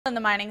In the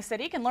mining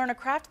city can learn a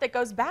craft that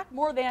goes back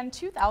more than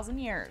 2,000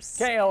 years.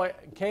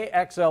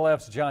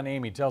 KXLF's John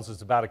Amy tells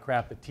us about a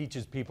craft that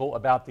teaches people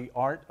about the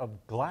art of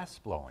glass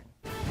blowing.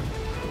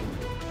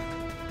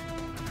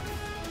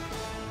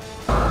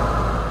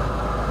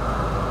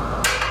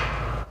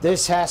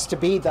 This has to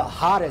be the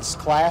hottest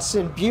class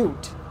in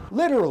Butte.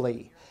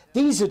 Literally.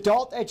 These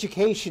adult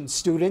education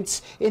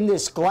students in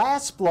this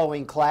glass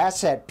blowing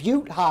class at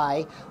Butte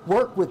High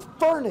work with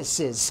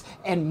furnaces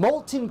and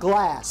molten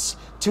glass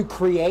to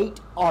create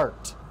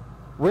art.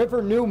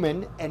 River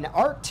Newman, an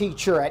art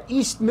teacher at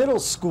East Middle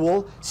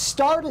School,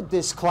 started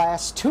this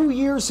class 2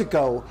 years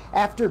ago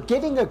after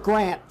getting a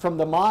grant from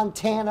the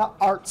Montana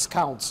Arts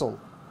Council.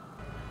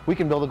 We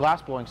can build a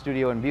glass blowing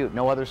studio in Butte.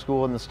 No other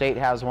school in the state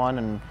has one,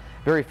 and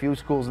very few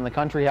schools in the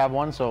country have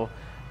one, so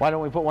why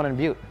don't we put one in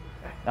Butte?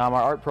 Our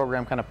art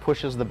program kind of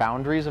pushes the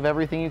boundaries of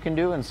everything you can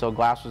do, and so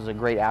glass was a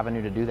great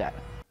avenue to do that.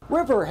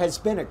 River has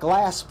been a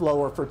glass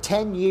blower for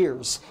 10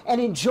 years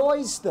and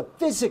enjoys the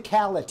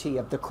physicality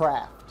of the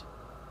craft.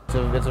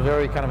 It's a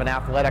very kind of an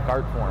athletic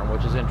art form,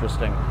 which is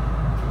interesting.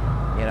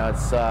 You know,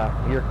 it's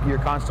you're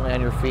constantly on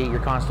your feet, you're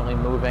constantly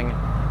moving.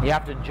 You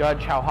have to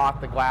judge how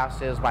hot the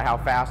glass is by how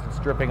fast it's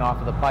dripping off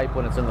of the pipe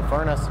when it's in the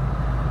furnace.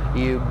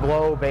 You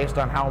blow based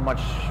on how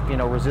much,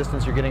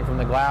 resistance you're getting from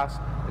the glass.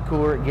 The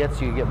cooler it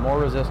gets, you get more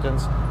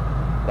resistance.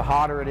 The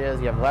hotter it is,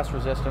 you have less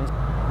resistance.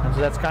 And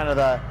so that's kind of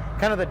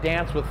the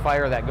dance with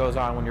fire that goes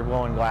on when you're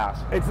blowing glass.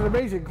 It's an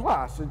amazing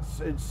class.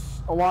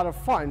 It's a lot of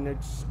fun. It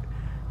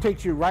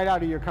takes you right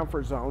out of your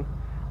comfort zone.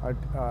 It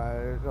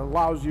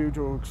allows you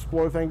to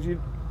explore things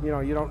you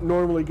don't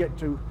normally get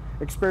to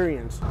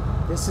experience.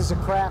 This is a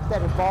craft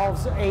that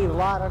involves a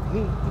lot of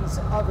heat. These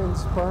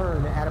ovens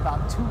burn at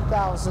about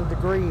 2,000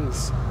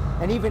 degrees.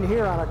 And even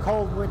here on a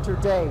cold winter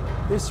day,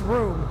 this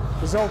room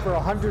is over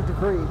 100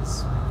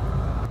 degrees.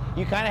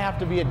 You kind of have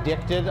to be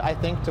addicted, I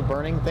think, to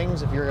burning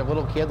things. If you're a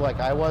little kid like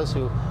I was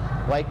who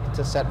liked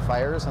to set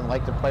fires and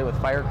liked to play with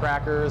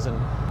firecrackers, and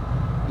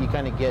you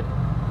kind of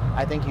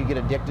I think you get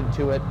addicted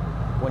to it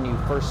when you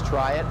first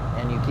try it,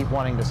 and you keep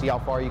wanting to see how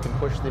far you can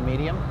push the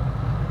medium.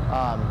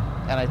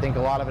 And I think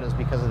a lot of it is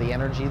because of the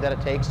energy that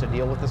it takes to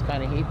deal with this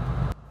kind of heat.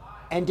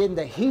 And in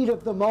the heat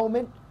of the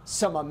moment,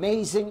 some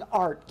amazing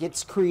art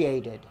gets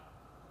created.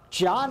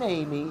 John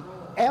Amy,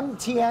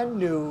 MTN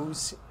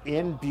News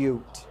in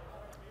Butte.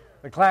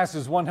 The class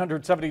is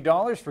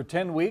 $170 for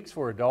 10 weeks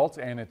for adults,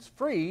 and it's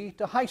free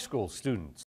to high school students.